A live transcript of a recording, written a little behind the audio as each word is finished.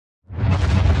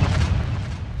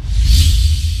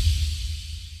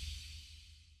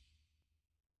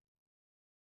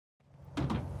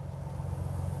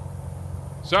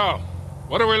So,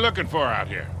 what are we looking for out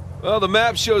here? Well, the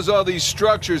map shows all these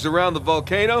structures around the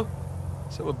volcano.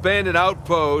 Some abandoned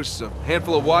outposts, a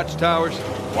handful of watchtowers.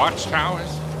 Watchtowers?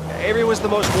 Avery was the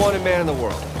most wanted man in the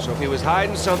world, so if he was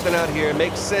hiding something out here, it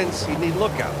makes sense he'd need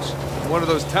lookouts. One of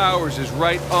those towers is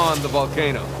right on the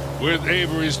volcano. With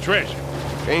Avery's treasure.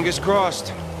 Fingers crossed.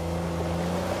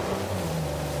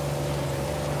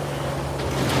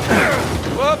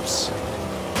 Whoops!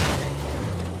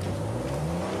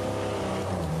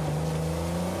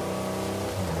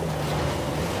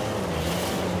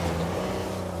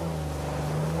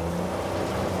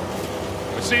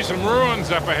 I see some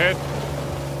ruins up ahead.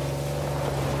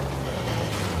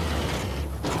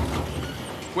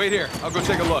 Wait here, I'll go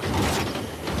take a look.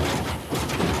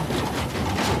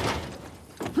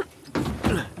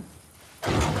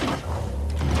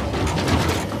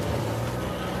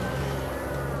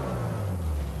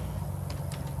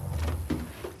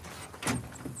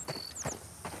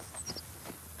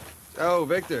 Oh,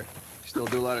 Victor. Still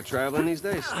do a lot of traveling these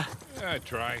days? Yeah, I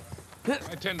try.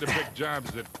 I tend to pick jobs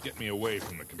that get me away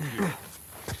from the computer.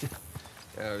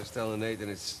 Yeah, I was telling Nathan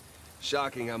it's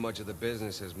shocking how much of the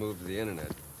business has moved to the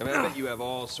internet. I mean, I bet you have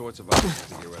all sorts of options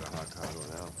to get rid of hot cargo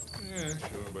now. Yeah,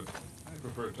 sure, but I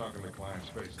prefer talking to clients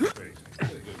face to face.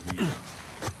 It's a good reason.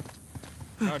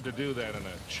 Hard to do that in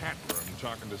a chat room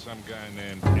talking to some guy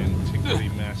named Antiquity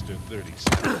Master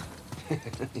 37.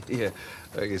 Yeah,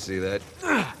 I can see that.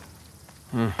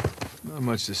 Not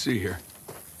much to see here.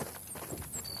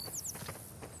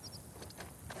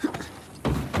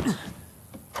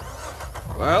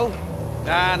 Well?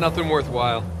 Nothing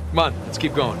worthwhile. Come on, let's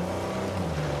keep going.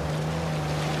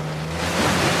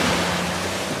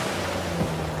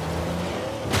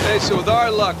 Hey, so with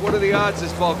our luck, what are the odds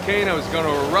this volcano is going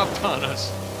to erupt on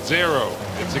us? 0.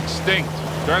 It's extinct.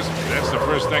 Trust me, that's the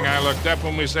first thing I looked up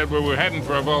when we said we were heading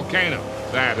for a volcano.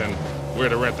 That and where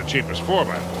to rent the cheapest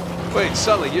 4x4. Wait,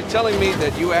 Sully, you're telling me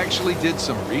that you actually did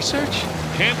some research?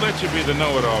 Can't let you be the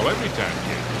know-it-all every time,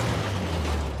 kid.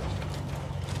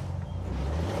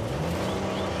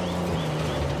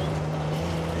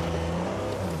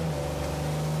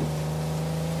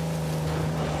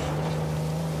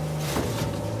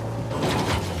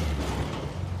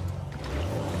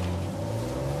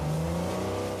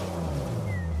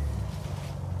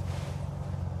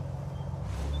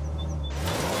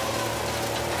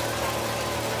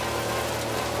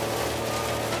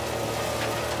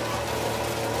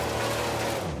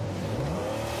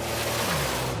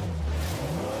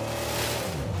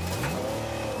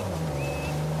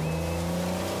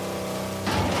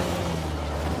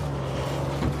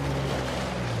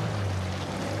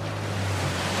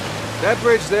 That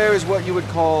bridge there is what you would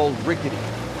call rickety.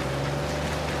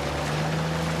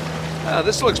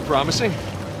 This looks promising.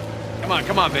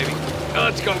 Come on, baby.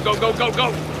 Let's go, go, go, go,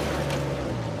 go!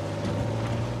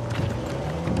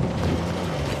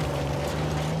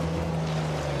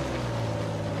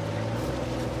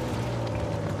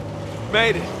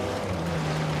 Made it.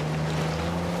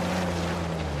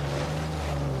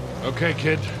 Okay,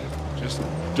 kid. Just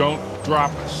don't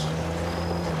drop us.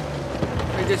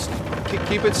 Hey, just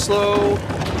keep it slow.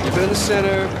 Keep it in the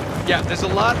center. Yeah, there's a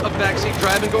lot of backseat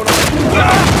driving going on.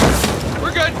 Ah!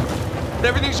 We're good.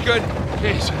 Everything's good.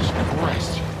 Jesus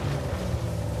Christ.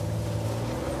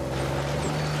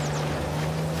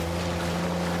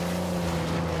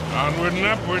 Onward and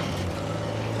upward.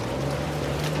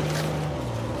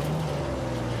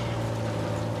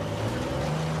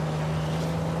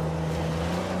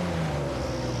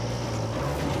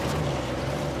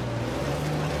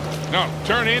 No,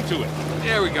 turn into it.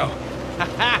 There we go.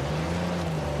 Ha-ha!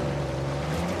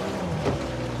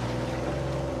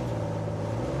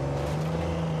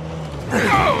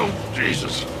 Oh,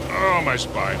 Jesus. Oh, my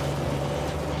spine.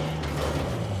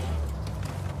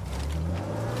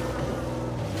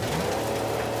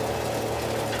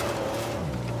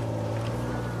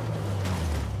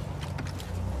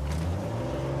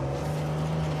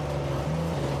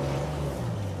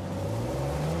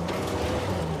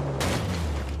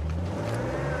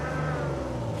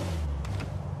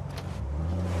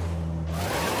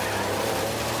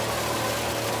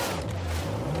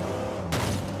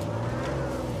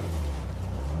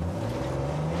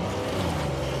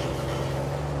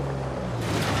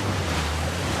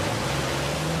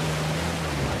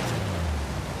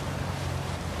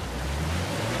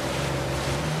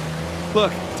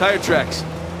 Look, tire tracks.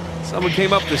 Someone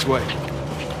came up this way.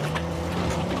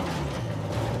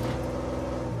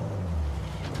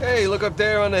 Hey, look up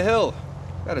there on the hill.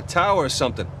 Got a tower or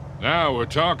something. Now we're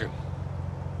talking.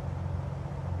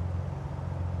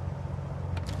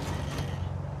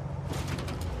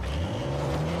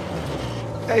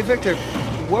 Hey, Victor,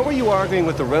 what were you arguing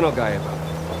with the rental guy about?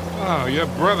 Oh, your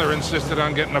brother insisted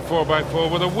on getting a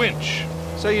 4x4 with a winch.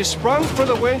 So you sprung for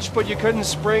the winch, but you couldn't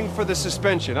spring for the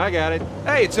suspension. I got it.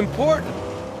 Hey, it's important.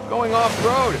 Going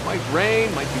off-road, it might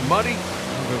rain, might be muddy.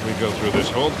 How did we go through this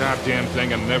whole goddamn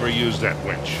thing and never use that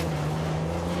winch?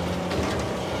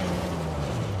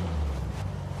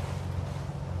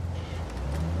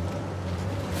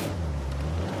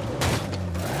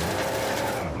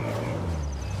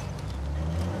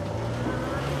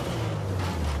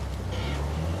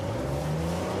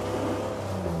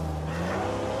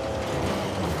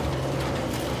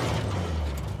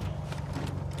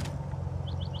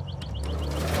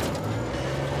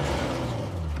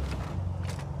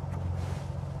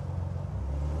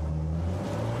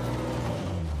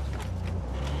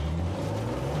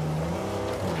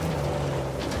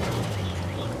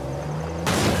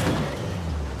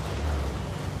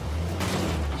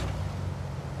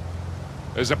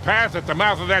 There's a path at the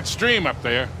mouth of that stream up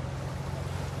there.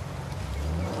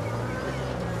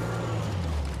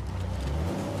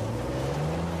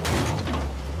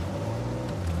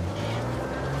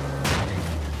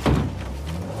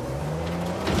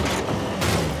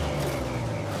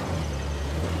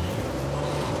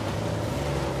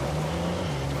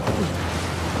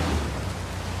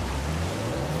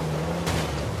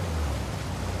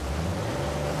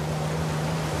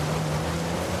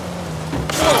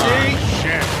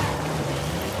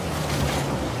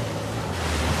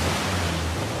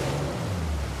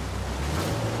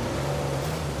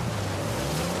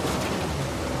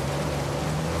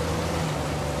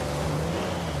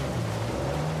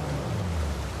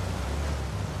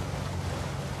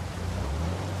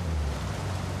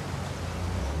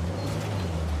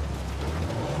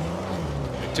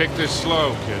 Take this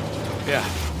slow, kid. Yeah.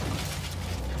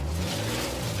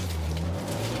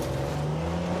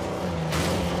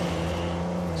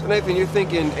 So Nathan, you're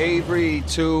thinking Avery,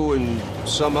 Tu, and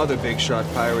some other big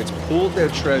shot pirates pooled their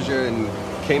treasure and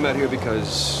came out here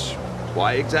because...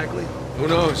 why exactly? Who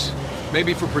knows?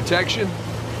 Maybe for protection?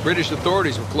 British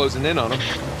authorities were closing in on them.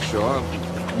 Sure.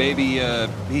 Maybe,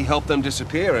 he helped them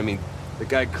disappear. I mean, the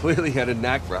guy clearly had a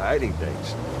knack for hiding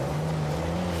things.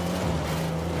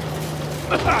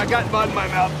 I got mud in my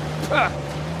mouth.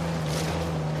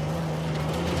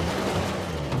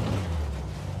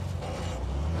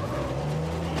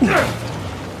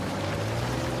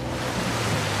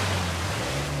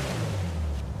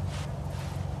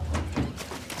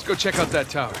 Let's go check out that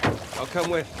tower. I'll come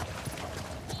with.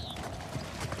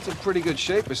 It's in pretty good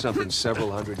shape for something several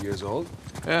hundred years old.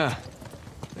 Yeah.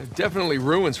 They're definitely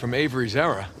ruins from Avery's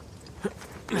era.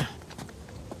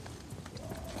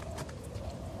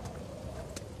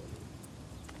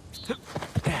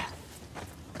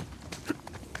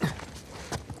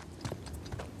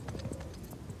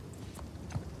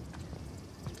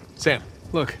 Sam,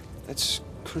 look. That's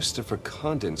Christopher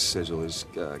Condon's sigil. He's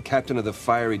captain of the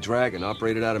Fiery Dragon,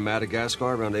 operated out of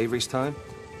Madagascar around Avery's time.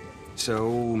 So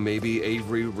maybe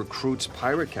Avery recruits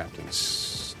pirate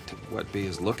captains to, what, be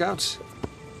his lookouts?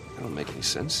 That don't make any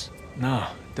sense. No,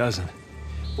 it doesn't.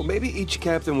 Well, maybe each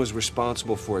captain was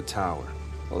responsible for a tower,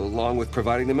 along with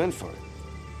providing the men for it.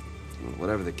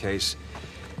 Whatever the case,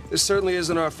 this certainly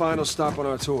isn't our final stop on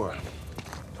our tour.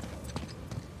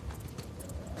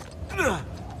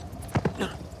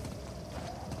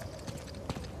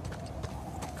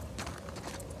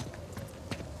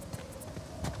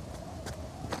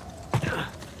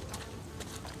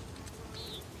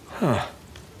 Huh.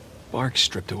 Bark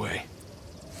stripped away.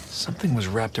 Something was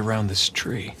wrapped around this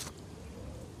tree.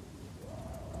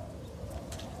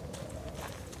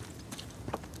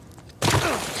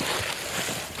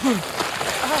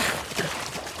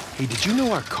 Hey, did you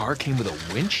know our car came with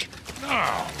a winch?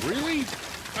 No, really?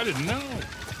 I didn't know.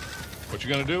 What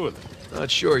you gonna do with it? Not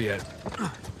sure yet.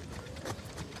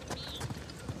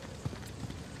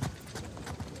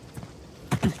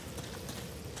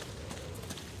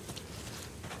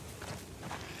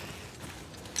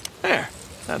 There.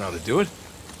 That ought to do it.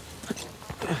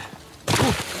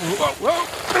 Whoa!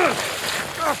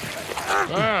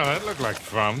 Well, that looked like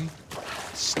fun.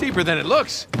 Steeper than it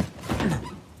looks.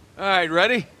 All right,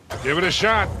 ready? Give it a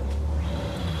shot.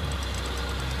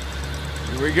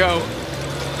 Here we go.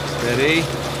 Steady.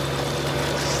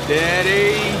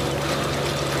 Steady.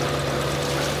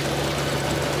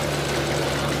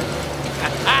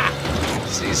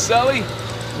 See, Sully?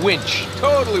 Winch.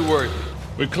 Totally worth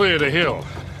it. We cleared a hill.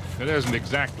 It hasn't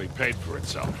exactly paid for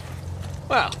itself.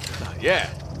 Well,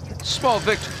 yeah. Small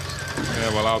victories. Yeah,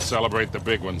 well, I'll celebrate the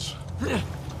big ones.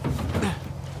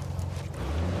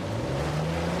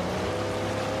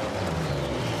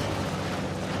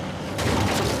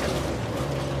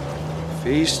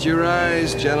 Feast your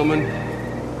eyes, gentlemen.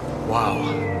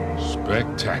 Wow.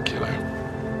 Spectacular.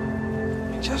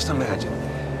 Just imagine,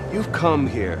 you've come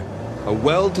here, a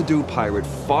well-to-do pirate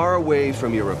far away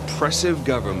from your oppressive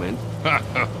government.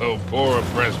 Oh, poor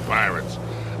oppressed pirates.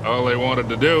 All they wanted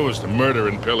to do was to murder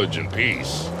and pillage in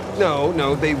peace.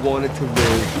 No, they wanted to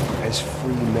live as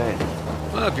free men.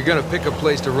 Well, if you're gonna pick a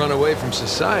place to run away from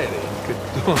society, you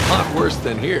could do a lot worse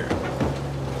than here.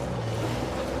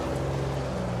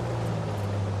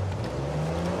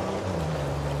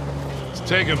 It's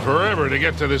taken forever to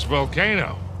get to this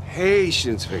volcano.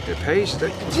 Patience, Victor, patience.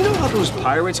 Do you know how those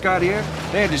pirates got here?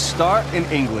 They had to start in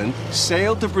England,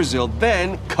 sail to Brazil,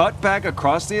 then cut back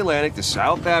across the Atlantic to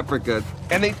South Africa,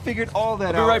 and they figured all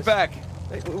that out. I'll be right back.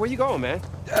 Hey, where you going, man?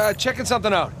 Checking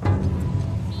something out.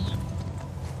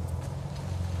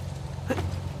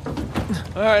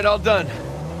 All right, all done.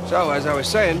 So, as I was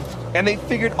saying, and they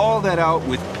figured all that out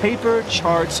with paper,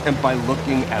 charts, and by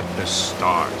looking at the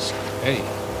stars. Hey,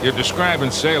 you're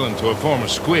describing sailing to a former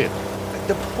squid.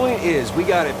 The point is, we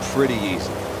got it pretty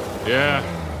easy. Yeah,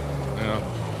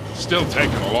 well, still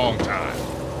taking a long time.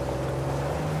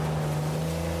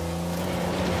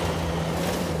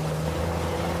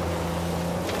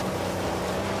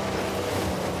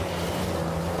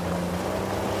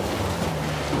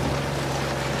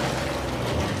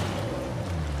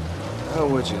 Oh,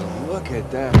 would you look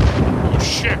at that? Oh,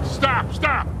 shit! Stop!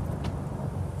 Stop!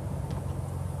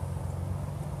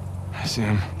 I see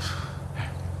him.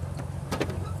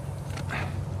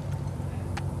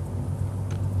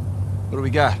 What do we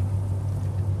got?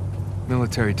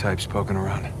 Military types poking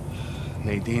around.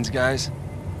 Nadine's guys?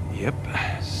 Yep.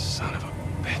 Son of a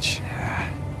bitch.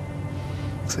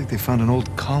 Looks like they found an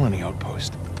old colony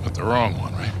outpost. But the wrong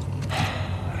one, right?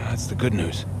 That's the good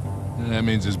news. That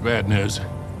means it's bad news.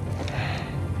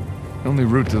 The only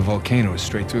route to the volcano is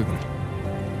straight through them.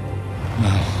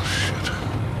 Oh, shit.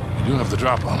 You do have the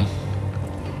drop on them.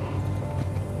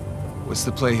 What's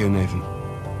the play here, Nathan?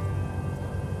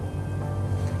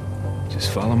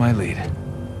 Just follow my lead.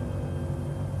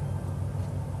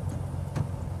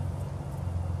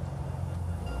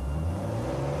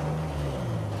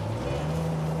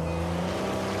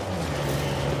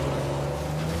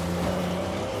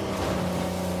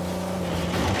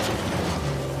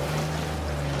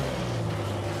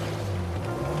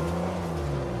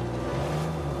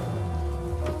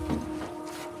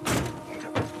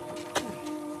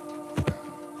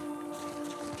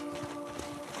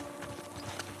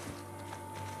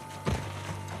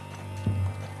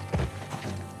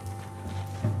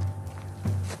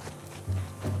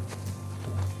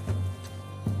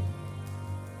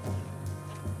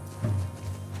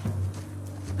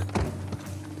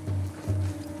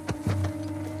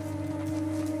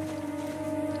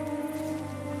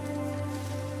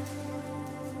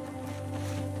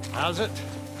 How's it?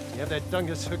 You have that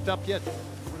dungus hooked up yet?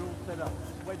 We're all set up.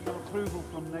 Just waiting on approval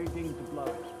from Nadine to blow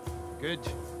it. Good.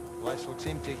 Place looks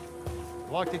empty.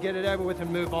 I'd like to get it over with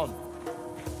and move on.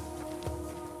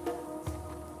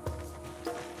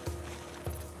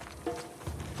 So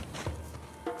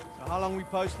how long we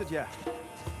posted? Yeah.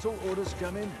 Till orders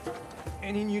come in.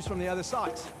 Any news from the other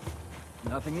sites?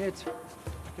 Nothing yet.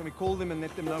 Can we call them and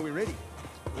let them know we're ready?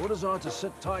 Orders are to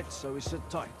sit tight, so we sit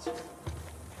tight.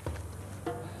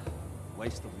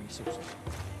 Waste of resources.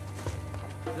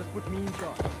 Just put me in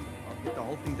charge. I'll get the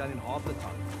whole thing done in half the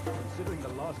time. Considering the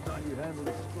last time you handled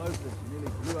explosives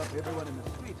nearly blew up everyone in the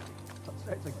suite, I'd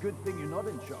say it's a good thing you're not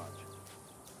in charge.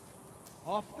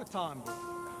 Half the time, boy.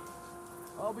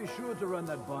 I'll be sure to run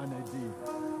that by Nadine.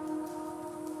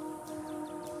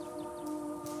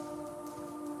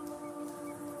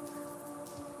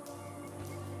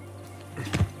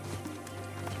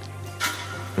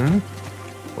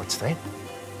 What's that?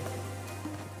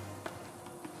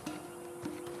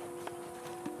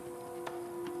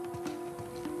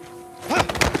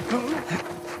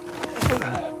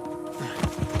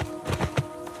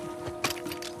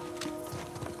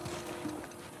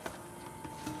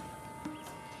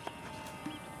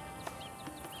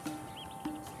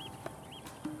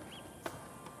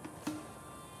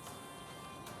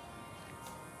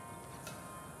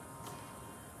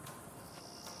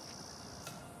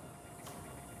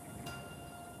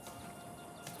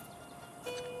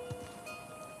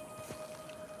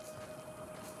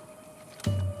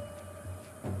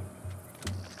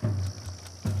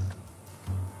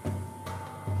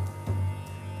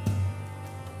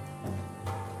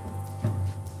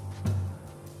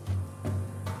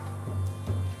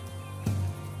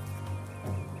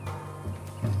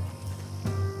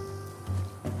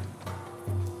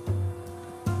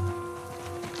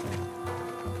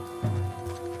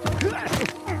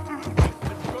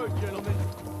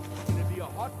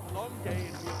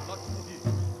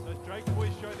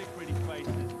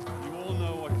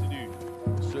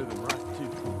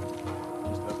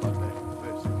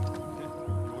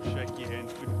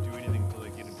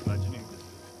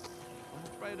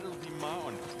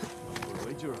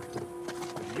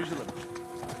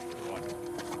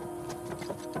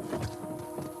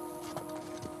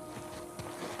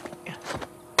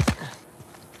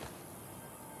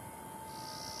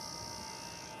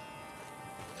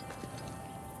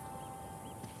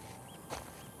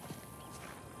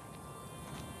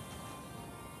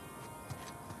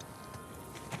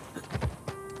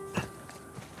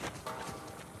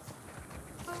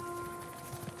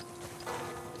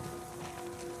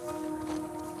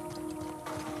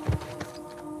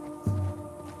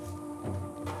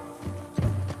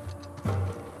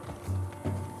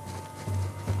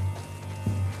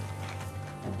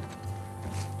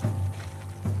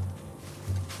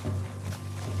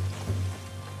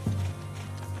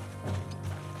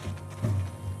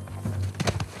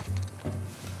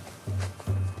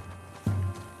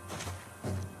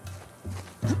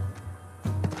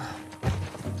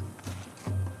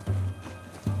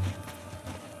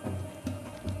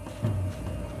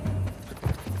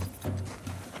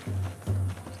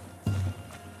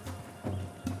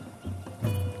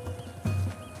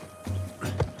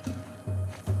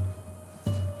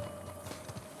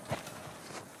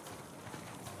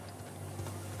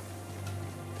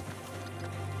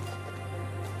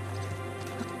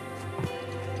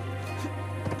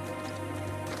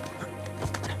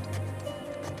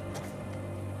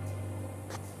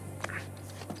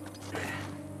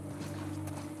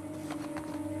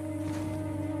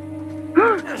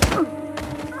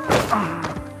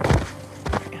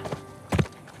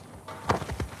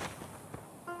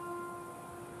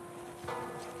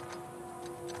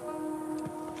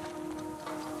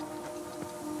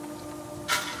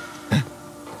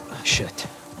 Shit.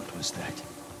 What was that?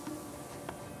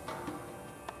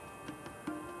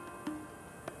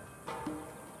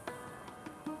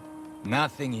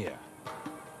 Nothing here.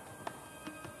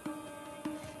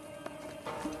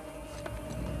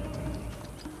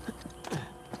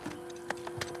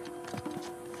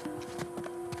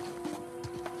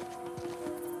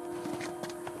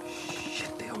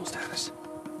 Shit, they almost had us.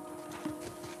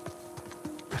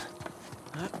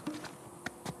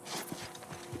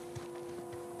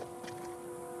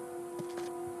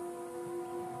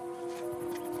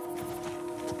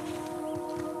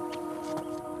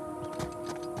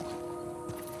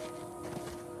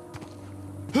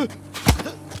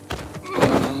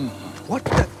 What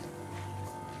the?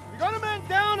 We got a man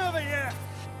down over here!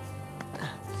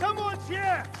 Someone's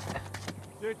here!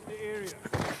 Search the area.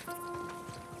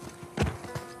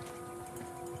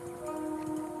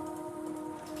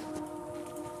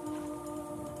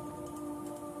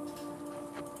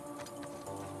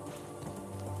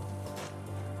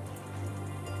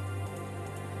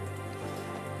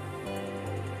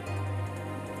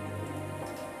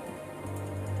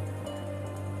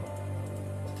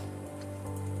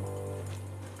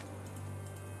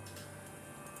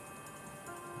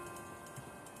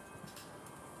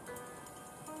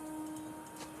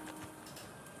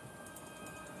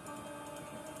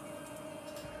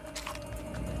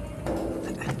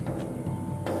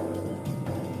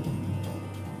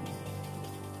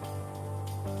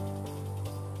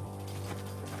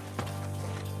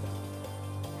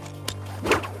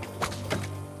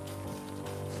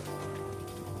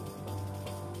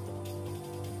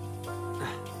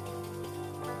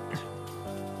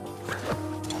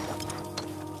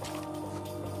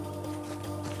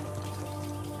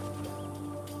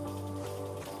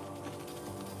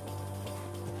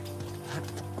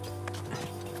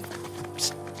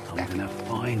 I'm gonna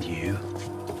find you.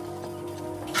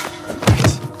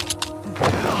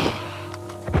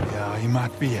 Ja, je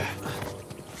maakt bier.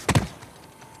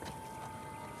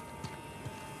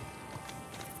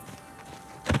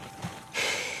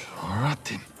 Alright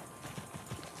then.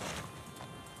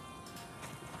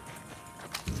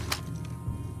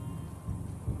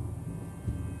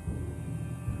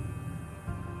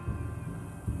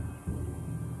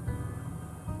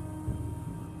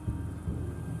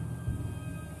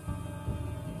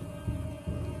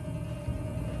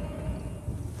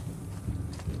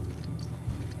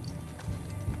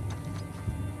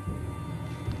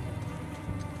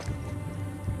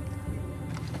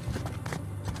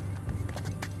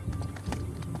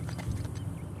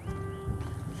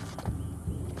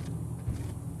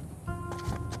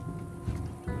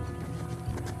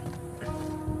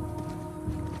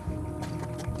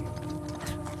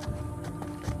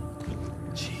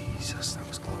 Jesus, that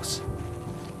was close.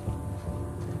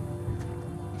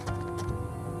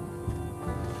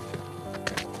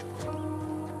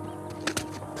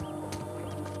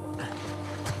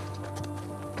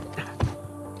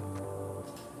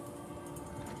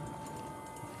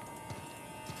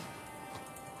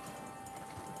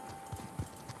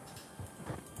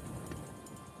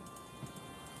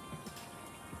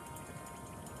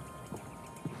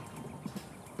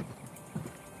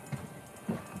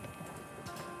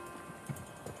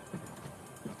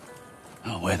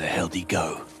 Oh, where the hell'd he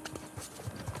go?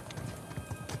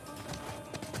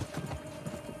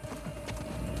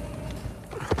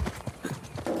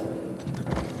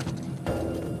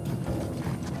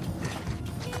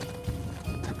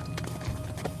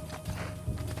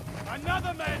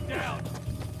 Another man down!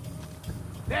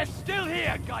 They're still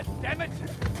here, goddammit!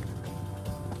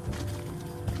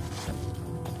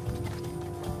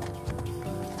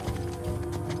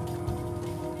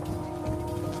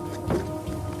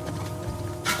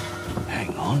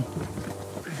 Hang on.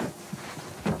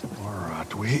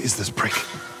 Alright, where is this prick?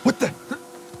 What the?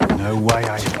 No way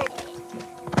I...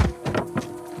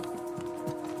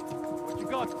 What you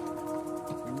got?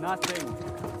 Nothing.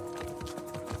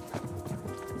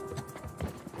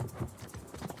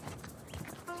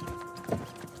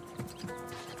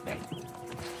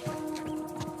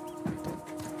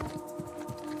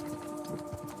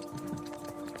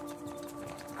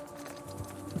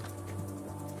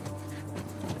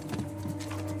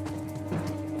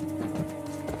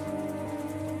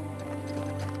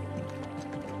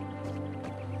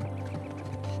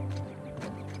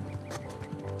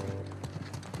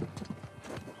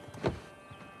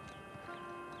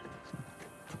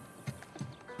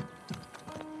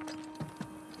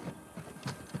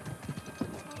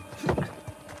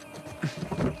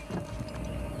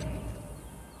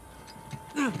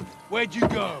 Where'd you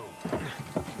go?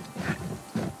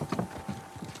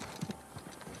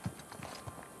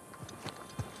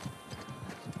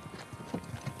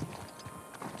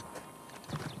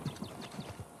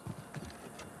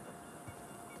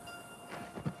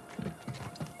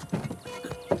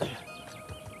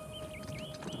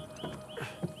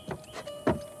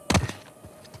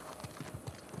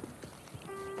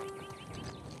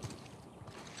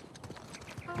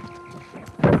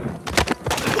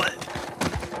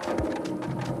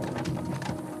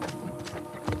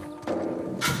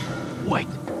 Wait.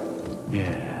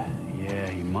 Yeah,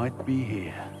 he might be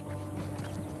here.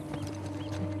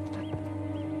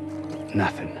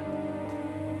 Nothing.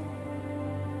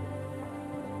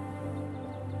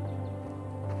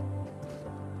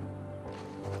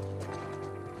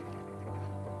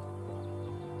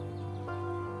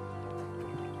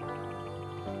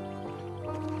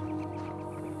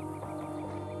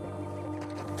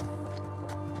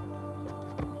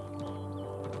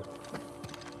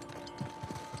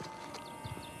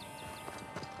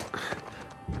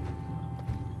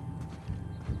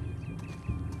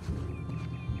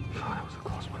 That was a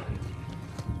close one.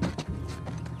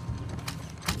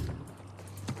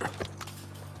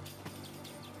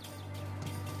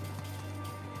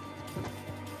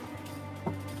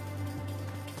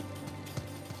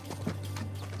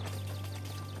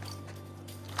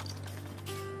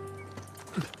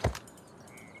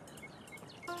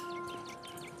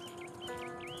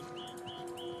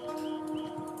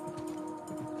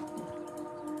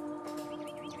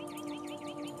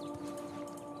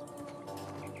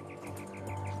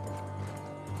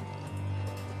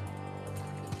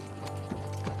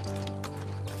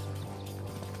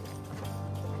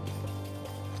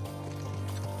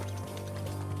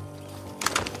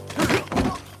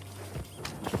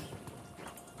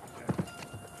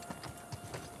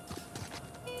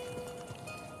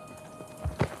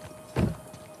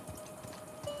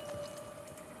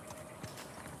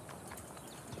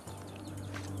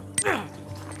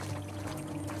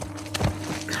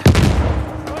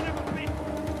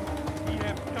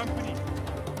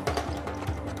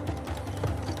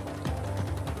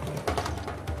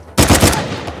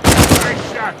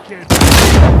 Kid.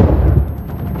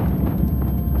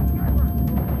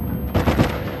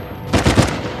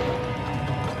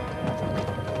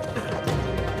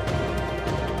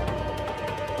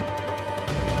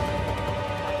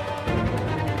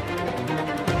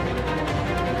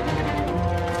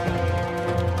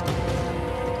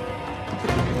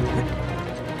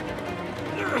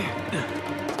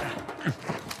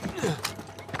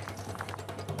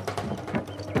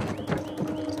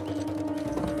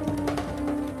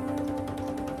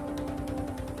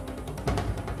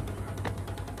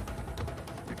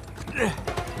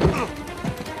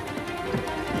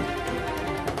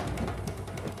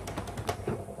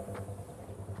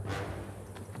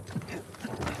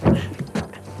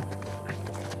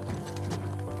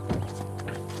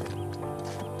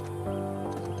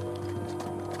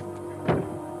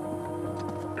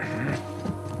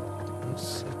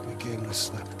 Looks like we gave him the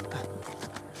slip.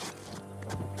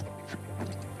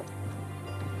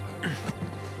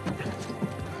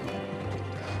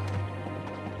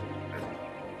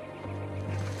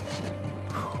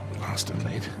 Lost him,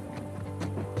 mate.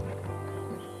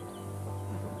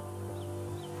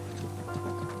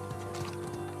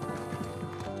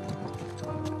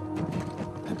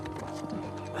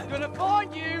 I'm gonna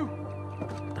find you!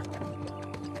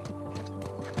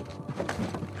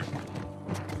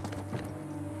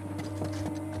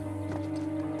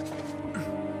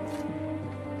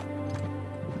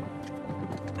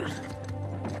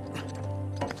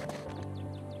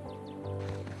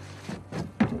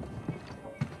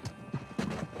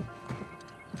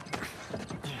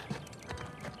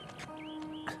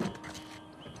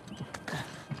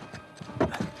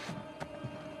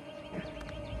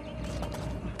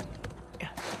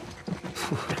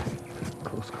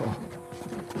 Close call.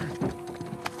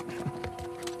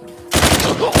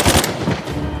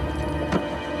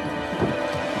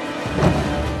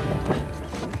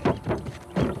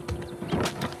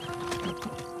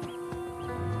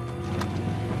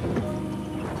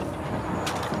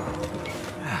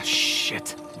 Ah,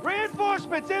 shit.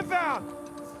 Reinforcements inbound!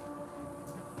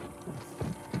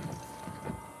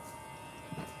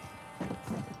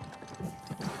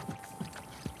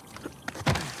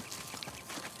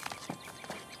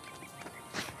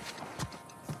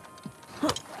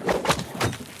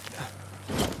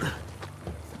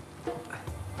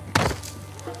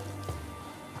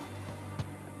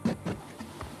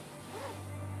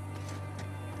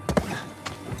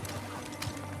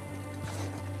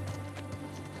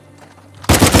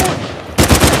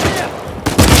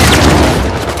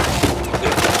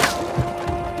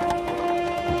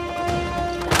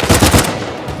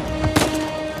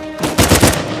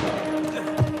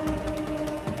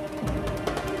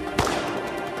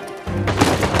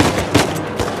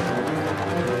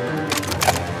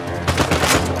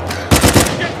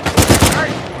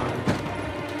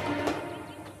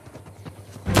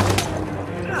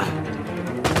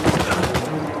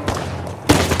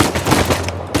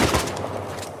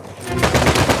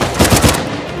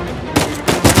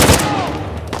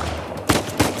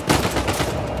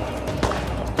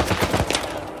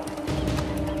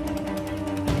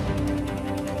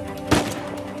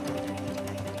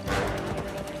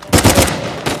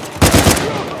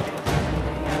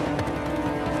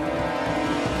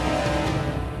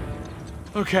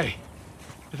 Okay.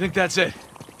 I think that's it.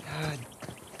 God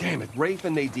damn it. Rafe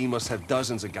and Nadine must have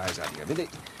dozens of guys out here. I mean,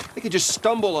 they could just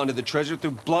stumble onto the treasure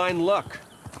through blind luck.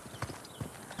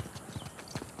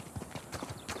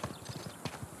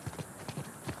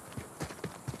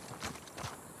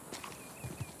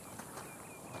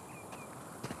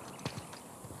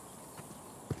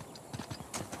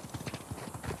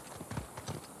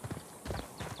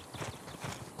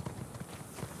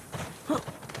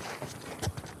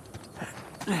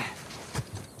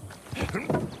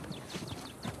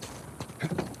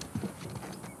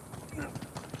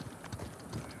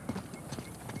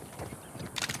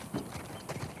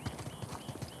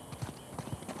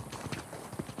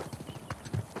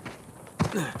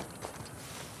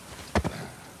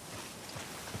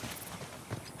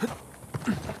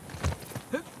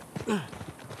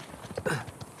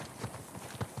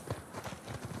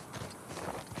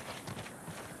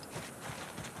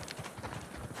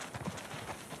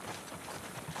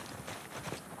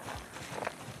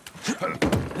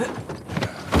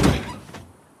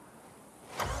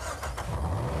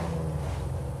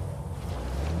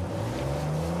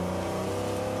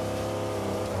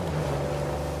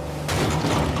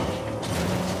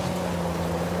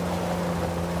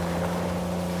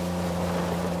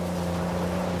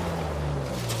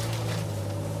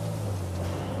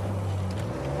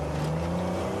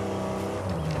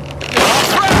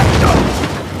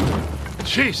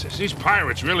 Jesus, these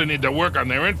pirates really need to work on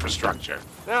their infrastructure.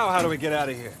 Now, how do we get out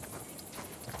of here?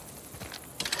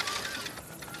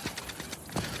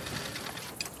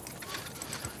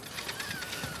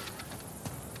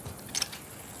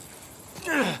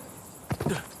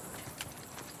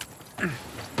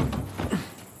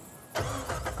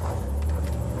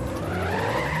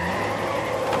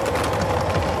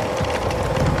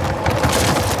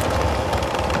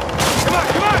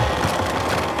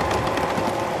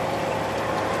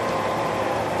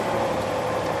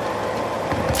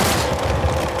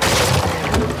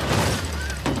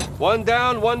 One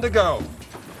down, one to go.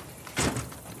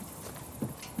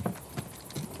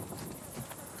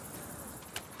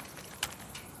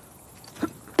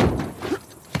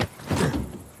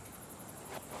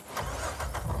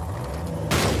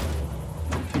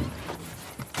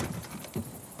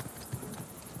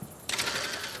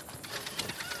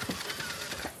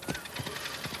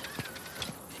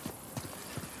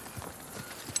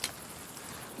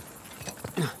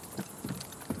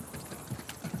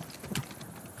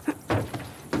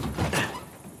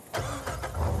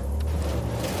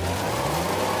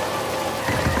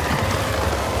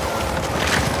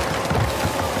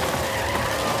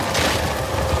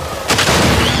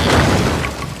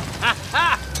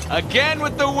 Again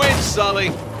with the winch,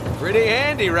 Sully. Pretty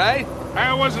handy, right?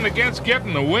 I wasn't against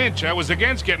getting the winch. I was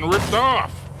against getting ripped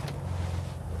off.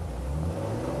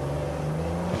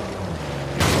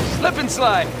 Slip and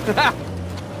slide.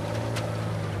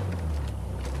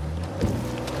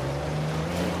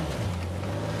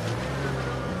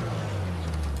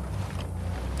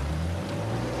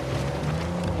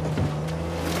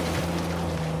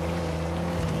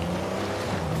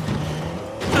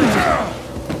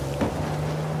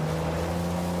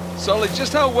 Sully,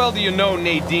 just how well do you know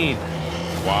Nadine?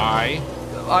 Why?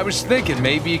 I was thinking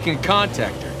maybe you can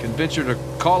contact her, convince her to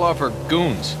call off her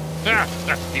goons. Yeah,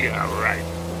 right.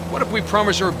 What if we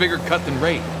promise her a bigger cut than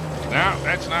Rafe? No,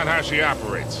 that's not how she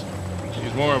operates.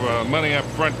 She's more of a money up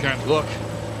front kind of... Look,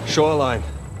 shoreline.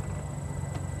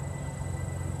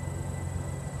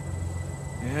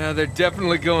 Yeah, they're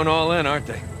definitely going all in, aren't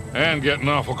they? And getting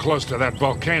awful close to that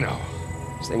volcano.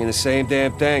 Thinking the same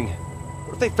damn thing.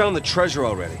 What if they found the treasure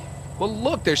already? Well,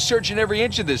 look, they're searching every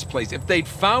inch of this place. If they'd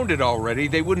found it already,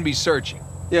 they wouldn't be searching.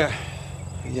 Yeah,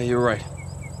 you're right.